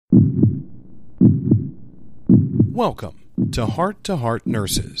Welcome to Heart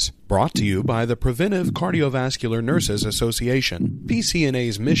Nurses, brought to you by the Preventive Cardiovascular Nurses Association.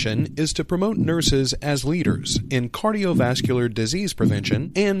 PCNA's mission is to promote nurses as leaders in cardiovascular disease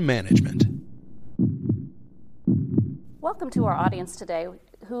prevention and management. Welcome to our audience today,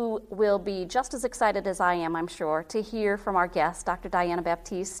 who will be just as excited as I am, I'm sure, to hear from our guest, Dr. Diana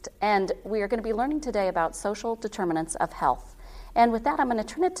Baptise, and we are going to be learning today about social determinants of health. And with that, I'm going to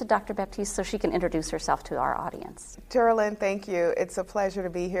turn it to Dr. Baptise so she can introduce herself to our audience. Geraldine, thank you. It's a pleasure to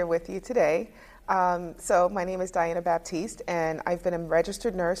be here with you today. So my name is Diana Baptise, and I've been a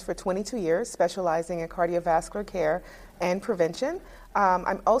registered nurse for 22 years, specializing in cardiovascular care and prevention.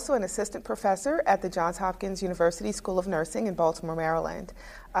 I'm also an assistant professor at the Johns Hopkins University School of Nursing in Baltimore, Maryland.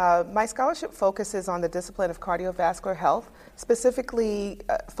 My scholarship focuses on the discipline of cardiovascular health, specifically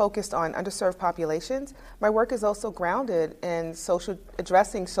focused on underserved populations. My work is also grounded in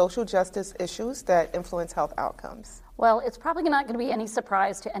addressing social justice issues that influence health outcomes. Well, it's probably not going to be any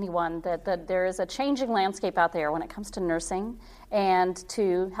surprise to anyone that there is a changing landscape out there when it comes to nursing and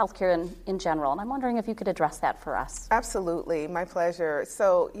to healthcare in general. And I'm wondering if you could address that for us. Absolutely, my pleasure.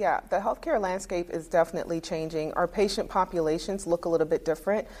 So, yeah, the healthcare landscape is definitely changing. Our patient populations look a little bit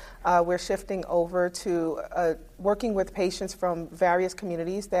different. We're shifting over to working with patients from various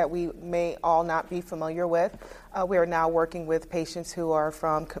communities that we may all not be familiar with. We are now working with patients who are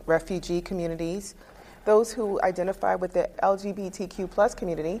from refugee communities, those who identify with the LGBTQ plus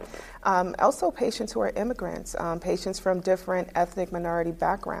community, also patients who are immigrants, patients from different ethnic minority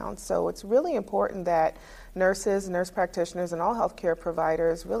backgrounds. So it's really important that nurses, nurse practitioners, and all healthcare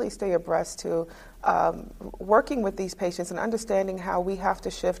providers really stay abreast to working with these patients and understanding how we have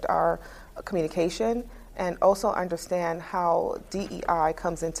to shift our communication and also understand how DEI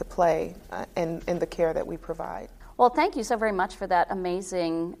comes into play in the care that we provide. Well, thank you so very much for that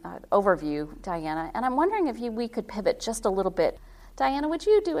amazing overview, Diana. And I'm wondering if we could pivot just a little bit. Diana, would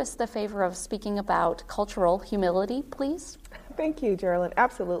you do us the favor of speaking about cultural humility, please? Thank you, Geraldine.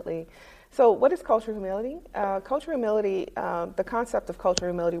 Absolutely. So what is cultural humility? Cultural humility, the concept of cultural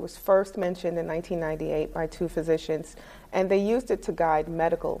humility was first mentioned in 1998 by two physicians, and they used it to guide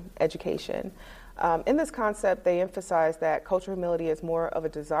medical education. In this concept, they emphasized that cultural humility is more of a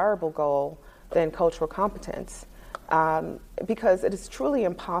desirable goal than cultural competence. Because it is truly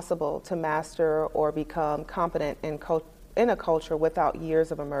impossible to master or become competent in a culture without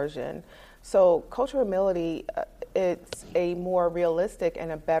years of immersion. So cultural humility, it's a more realistic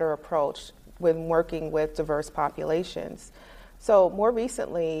and a better approach when working with diverse populations. So more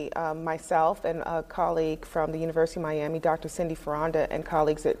recently, myself and a colleague from the University of Miami, Dr. Cindy Ferranda, and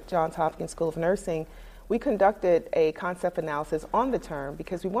colleagues at Johns Hopkins School of Nursing, we conducted a concept analysis on the term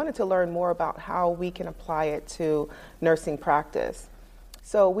because we wanted to learn more about how we can apply it to nursing practice.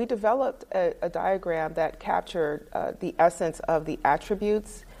 So we developed a diagram that captured the essence of the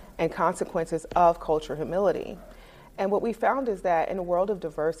attributes and consequences of cultural humility. And what we found is that in a world of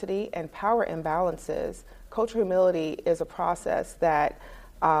diversity and power imbalances, cultural humility is a process that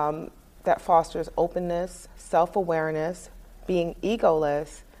fosters openness, self-awareness, being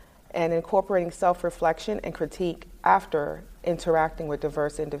egoless, and incorporating self-reflection and critique after interacting with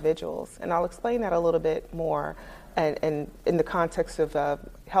diverse individuals. And I'll explain that a little bit more in the context of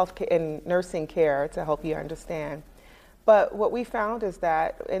healthcare and nursing care to help you understand. But what we found is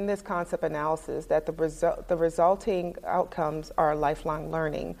that in this concept analysis that the resulting outcomes are lifelong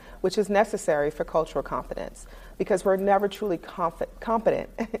learning, which is necessary for cultural competence, because we're never truly competent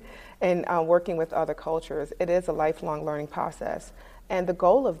in working with other cultures. It is a lifelong learning process. And the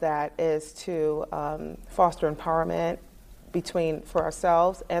goal of that is to foster empowerment for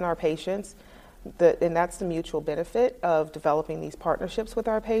ourselves and our patients, and that's the mutual benefit of developing these partnerships with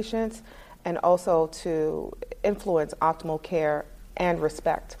our patients, and also to influence optimal care and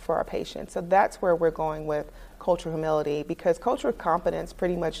respect for our patients. So that's where we're going with cultural humility, because cultural competence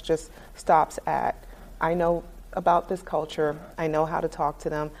pretty much just stops at, I know about this culture, I know how to talk to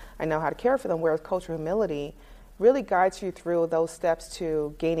them, I know how to care for them, whereas cultural humility really guides you through those steps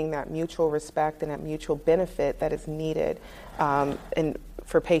to gaining that mutual respect and that mutual benefit that is needed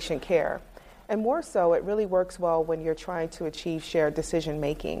for patient care. And more so, it really works well when you're trying to achieve shared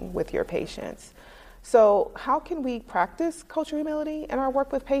decision-making with your patients. So how can we practice cultural humility in our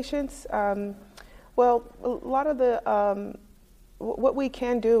work with patients? Well, a lot of what we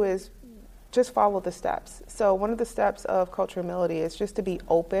can do is just follow the steps. So one of the steps of cultural humility is just to be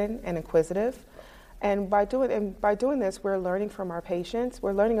open and inquisitive. And by doing this, we're learning from our patients.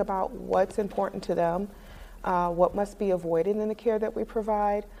 We're learning about what's important to them, what must be avoided in the care that we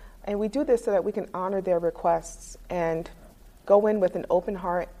provide. And we do this so that we can honor their requests and go in with an open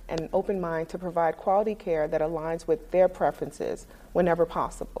heart and an open mind to provide quality care that aligns with their preferences whenever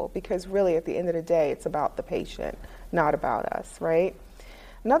possible. Because really, at the end of the day, it's about the patient, not about us, right?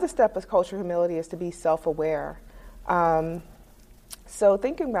 Another step of cultural humility is to be self-aware. So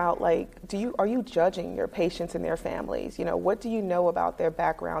thinking about, like, are you judging your patients and their families? You know, what do you know about their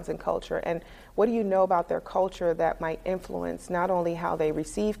backgrounds and culture? And what do you know about their culture that might influence not only how they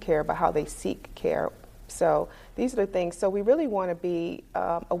receive care, but how they seek care? So these are the things. So we really want to be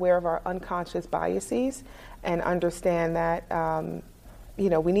aware of our unconscious biases and understand that,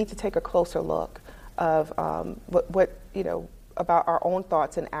 we need to take a closer look of about our own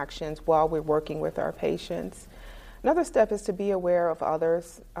thoughts and actions while we're working with our patients. Another step is to be aware of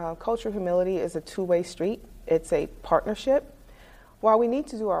others. Cultural humility is a two-way street. It's a partnership. While we need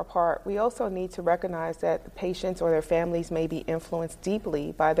to do our part, we also need to recognize that the patients or their families may be influenced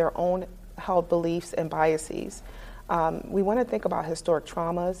deeply by their own held beliefs and biases. We want to think about historic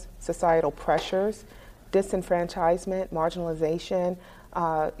traumas, societal pressures, disenfranchisement, marginalization.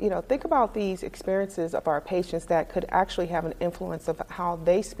 Think about these experiences of our patients that could actually have an influence of how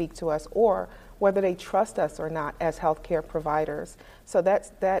they speak to us or whether they trust us or not as healthcare providers. So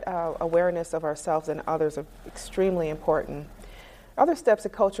that awareness of ourselves and others are extremely important. Other steps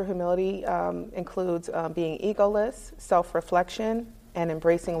of cultural humility includes being egoless, self-reflection, and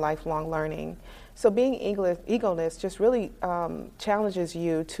embracing lifelong learning. So being egoless just really challenges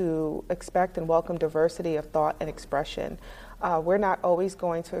you to expect and welcome diversity of thought and expression. We're not always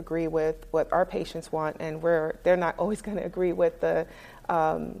going to agree with what our patients want, and they're not always going to agree with the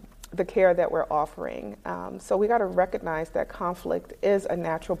care that we're offering. So we got to recognize that conflict is a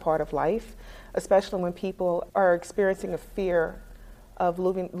natural part of life, especially when people are experiencing a fear of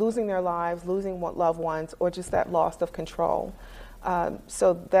losing their lives, losing loved ones, or just that loss of control.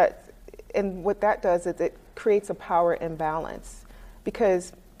 And what that does is it creates a power imbalance.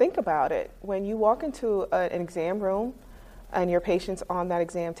 Because think about it, when you walk into an exam room and your patient's on that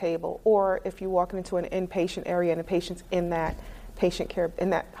exam table, or if you walk into an inpatient area and a patient's in that patient care, in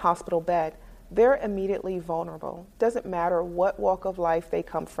that hospital bed, they're immediately vulnerable. Doesn't matter what walk of life they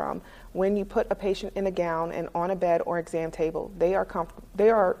come from. When you put a patient in a gown and on a bed or exam table, they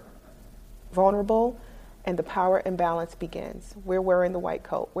are vulnerable, and the power imbalance begins. We're wearing the white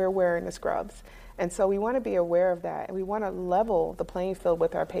coat, we're wearing the scrubs. And so we want to be aware of that, and we want to level the playing field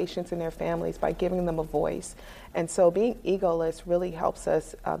with our patients and their families by giving them a voice. And so being egoless really helps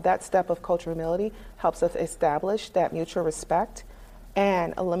us, that step of cultural humility helps us establish that mutual respect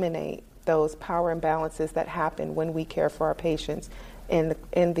and eliminate those power imbalances that happen when we care for our patients in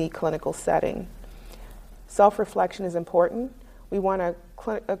the clinical setting. Self-reflection is important. We want to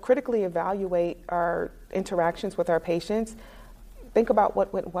critically evaluate our interactions with our patients. Think about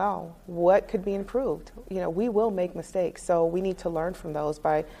what went well, what could be improved. We will make mistakes, so we need to learn from those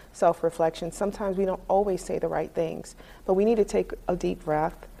by self-reflection. Sometimes we don't always say the right things, but we need to take a deep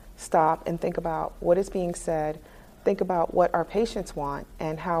breath, stop, and think about what is being said, think about what our patients want,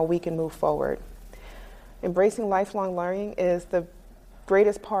 and how we can move forward. Embracing lifelong learning is the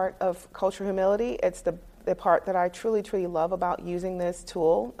greatest part of cultural humility. It's the part that I truly, truly love about using this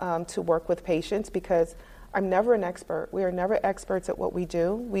tool to work with patients, because I'm never an expert. We are never experts at what we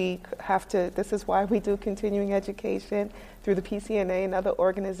do. We have to, this is why we do continuing education through the PCNA and other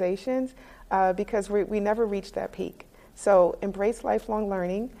organizations, because we never reach that peak. So embrace lifelong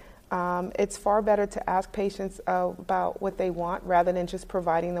learning. It's far better to ask patients about what they want rather than just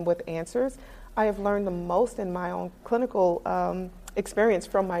providing them with answers. I have learned the most in my own clinical experience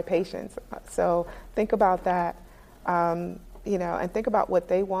from my patients. So think about that. And think about what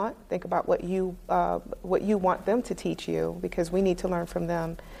they want. Think about what you want them to teach you, because we need to learn from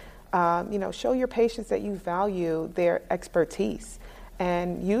them. Show your patients that you value their expertise,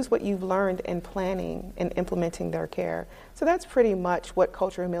 and use what you've learned in planning and implementing their care. So that's pretty much what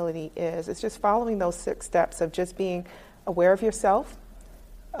cultural humility is. It's just following those 6 steps of just being aware of yourself,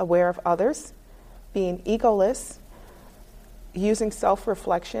 aware of others, being egoless, using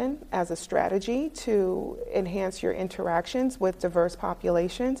self-reflection as a strategy to enhance your interactions with diverse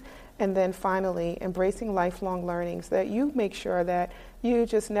populations, and then finally embracing lifelong learning so that you make sure that you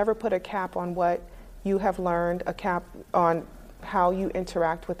just never put a cap on what you have learned, a cap on how you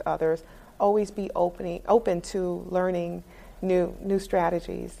interact with others. Always be open to learning new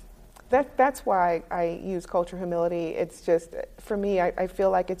strategies. That's why I use cultural humility. It's just, for me, I feel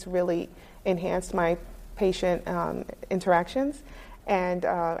like it's really enhanced my patient interactions, and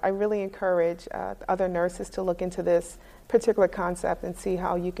I really encourage other nurses to look into this particular concept and see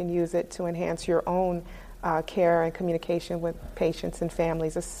how you can use it to enhance your own care and communication with patients and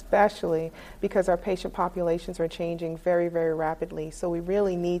families, especially because our patient populations are changing very, very rapidly. So we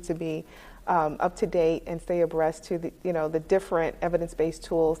really need to be up to date and stay abreast to the different evidence-based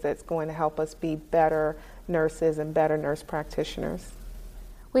tools that's going to help us be better nurses and better nurse practitioners.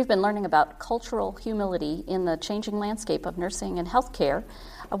 We've been learning about cultural humility in the changing landscape of nursing and healthcare.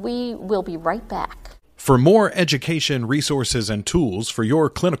 We will be right back. For more education, resources, and tools for your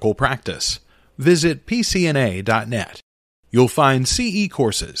clinical practice, visit PCNA.net. You'll find CE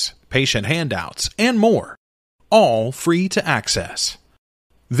courses, patient handouts, and more, all free to access.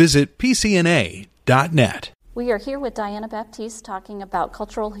 Visit PCNA.net. We are here with Diana Baptise talking about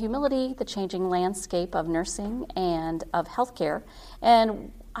cultural humility, the changing landscape of nursing and of healthcare.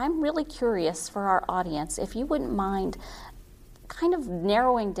 And I'm really curious for our audience, if you wouldn't mind kind of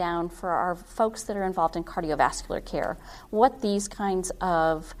narrowing down for our folks that are involved in cardiovascular care, what these kinds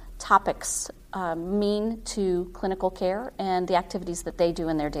of topics mean to clinical care and the activities that they do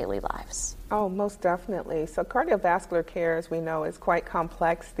in their daily lives. Oh, most definitely. So cardiovascular care, as we know, is quite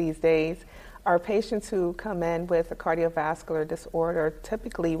complex these days. Our patients who come in with a cardiovascular disorder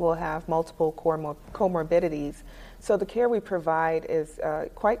typically will have multiple comorbidities. So the care we provide is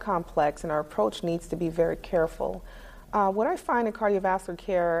quite complex, and our approach needs to be very careful. What I find in cardiovascular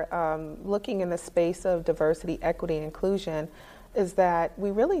care, looking in the space of diversity, equity, and inclusion, is that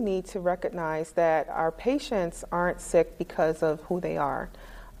we really need to recognize that our patients aren't sick because of who they are.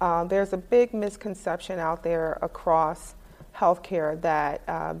 There's a big misconception out there across healthcare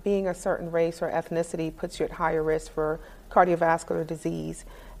that being a certain race or ethnicity puts you at higher risk for cardiovascular disease.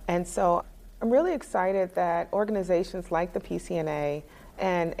 And so I'm really excited that organizations like the PCNA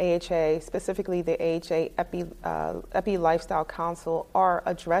and AHA, specifically the AHA Epi Lifestyle Council, are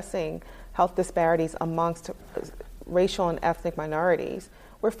addressing health disparities amongst racial and ethnic minorities.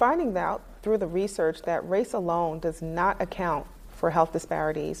 We're finding out through the research that race alone does not account for health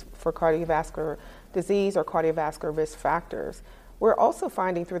disparities for cardiovascular disease or cardiovascular risk factors. We're also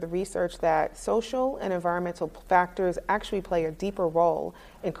finding through the research that social and environmental factors actually play a deeper role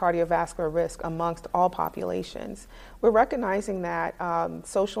in cardiovascular risk amongst all populations. We're recognizing that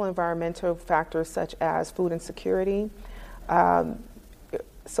social and environmental factors such as food insecurity,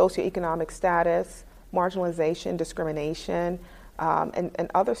 socioeconomic status, marginalization, discrimination,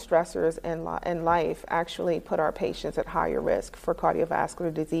 and other stressors in life actually put our patients at higher risk for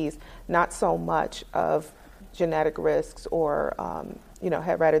cardiovascular disease, not so much of genetic risks or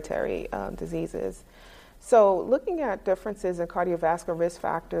hereditary diseases. So looking at differences in cardiovascular risk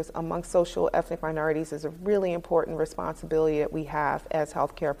factors among social ethnic minorities is a really important responsibility that we have as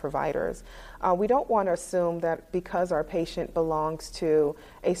healthcare providers. We don't want to assume that because our patient belongs to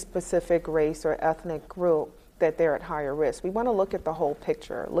a specific race or ethnic group that they're at higher risk. We want to look at the whole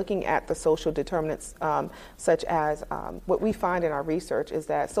picture, looking at the social determinants such as what we find in our research is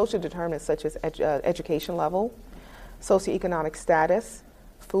that social determinants such as education level, socioeconomic status,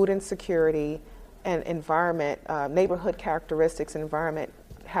 food insecurity, and environment, neighborhood characteristics and environment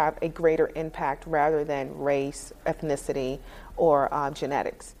have a greater impact rather than race, ethnicity, or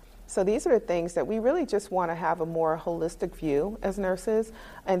genetics. So these are the things that we really just want to have a more holistic view as nurses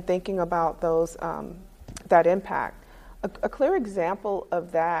and thinking about those that impact. A clear example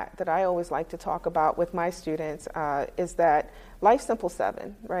of that I always like to talk about with my students is that Life Simple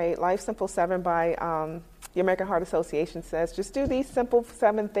 7, right? Life Simple 7 by the American Heart Association says, just do these simple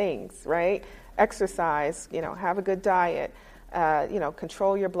 7 things, right? Exercise, have a good diet,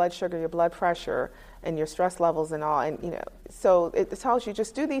 control your blood sugar, your blood pressure, and your stress levels and all. And, so it tells you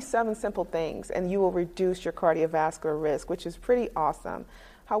just do these 7 simple things and you will reduce your cardiovascular risk, which is pretty awesome.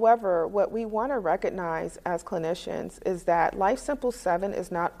 However, what we want to recognize as clinicians is that Life Simple 7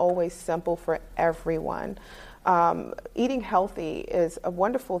 is not always simple for everyone. Eating healthy is a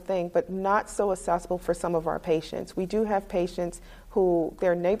wonderful thing, but not so accessible for some of our patients. We do have patients who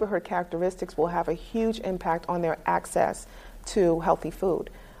their neighborhood characteristics will have a huge impact on their access to healthy food.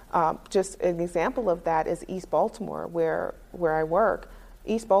 Just an example of that is East Baltimore, where I work.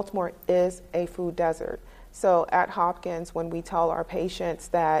 East Baltimore is a food desert. So at Hopkins, when we tell our patients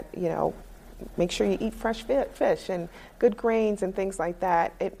that, make sure you eat fresh fish and good grains and things like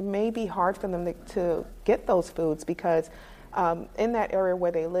that, it may be hard for them to get those foods because in that area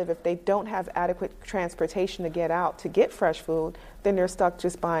where they live, if they don't have adequate transportation to get out to get fresh food, then they're stuck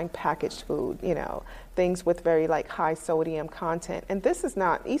just buying packaged food, things with very high sodium content. And this is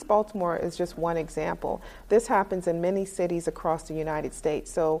not, East Baltimore is just one example. This happens in many cities across the United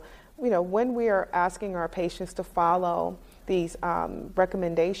States. So when we are asking our patients to follow the these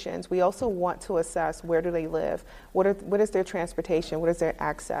recommendations, we also want to assess where do they live, what is their transportation, what is their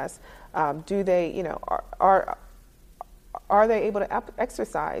access, do they, you know, are they able to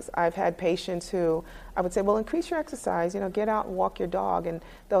exercise? I've had patients who I would say, well, increase your exercise, you know, get out and walk your dog, and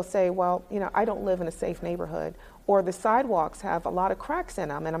they'll say, well, you know, I don't live in a safe neighborhood, or the sidewalks have a lot of cracks in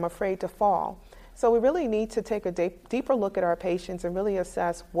them and I'm afraid to fall. So we really need to take a deeper look at our patients and really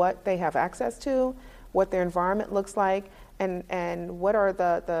assess what they have access to, what their environment looks like, and what are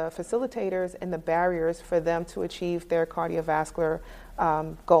the facilitators and the barriers for them to achieve their cardiovascular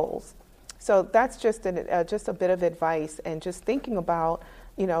goals. So that's just a bit of advice, and just thinking about,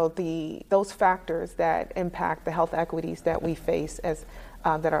 you know, those factors that impact the health equities that we face, as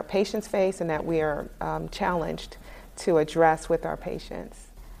that our patients face, and that we are challenged to address with our patients.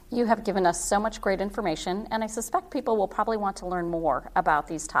 You have given us so much great information, and I suspect people will probably want to learn more about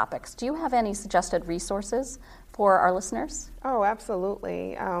these topics. Do you have any suggested resources for our listeners? Oh,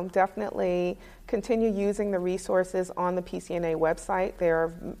 absolutely. Definitely continue using the resources on the PCNA website. There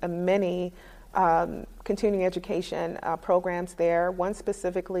are many continuing education programs there. One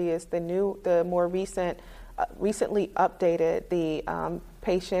specifically is the more recently updated, the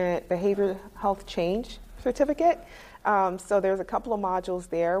Patient Behavioral Health Change Certificate. So there's a couple of modules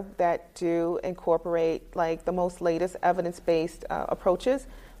there that do incorporate like the most latest evidence-based approaches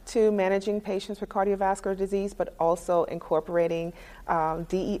to managing patients with cardiovascular disease, but also incorporating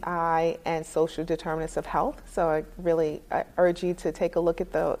DEI and social determinants of health. So I urge you to take a look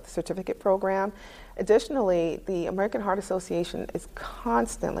at the certificate program. Additionally, the American Heart Association is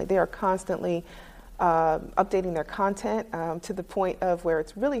constantly updating their content to the point of where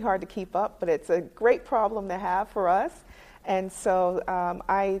it's really hard to keep up, but it's a great problem to have for us. And so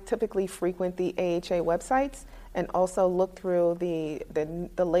I typically frequent the AHA websites and also look through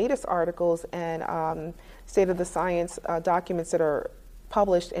the latest articles and state of the science documents that are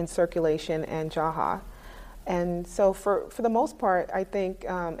published in Circulation and JAHA. And so for the most part, I think,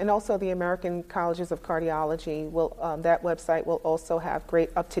 and also the American Colleges of Cardiology, that website will also have great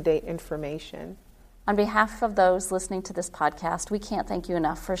up-to-date information. On behalf of those listening to this podcast, we can't thank you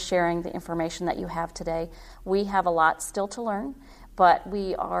enough for sharing the information that you have today. We have a lot still to learn, but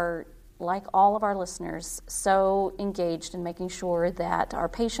we are, like all of our listeners, so engaged in making sure that our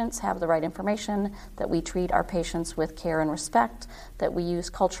patients have the right information, that we treat our patients with care and respect, that we use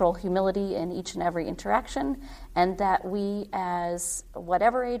cultural humility in each and every interaction, and that we, as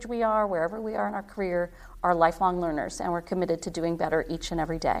whatever age we are, wherever we are in our career, are lifelong learners, and we're committed to doing better each and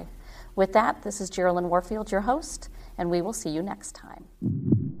every day. With that, this is Geraldine Warfield, your host, and we will see you next time.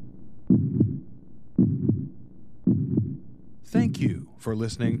 Thank you for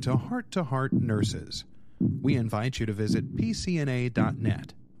listening to Heart Nurses. We invite you to visit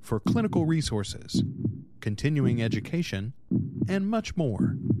PCNA.net for clinical resources, continuing education, and much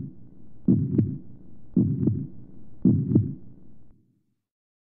more.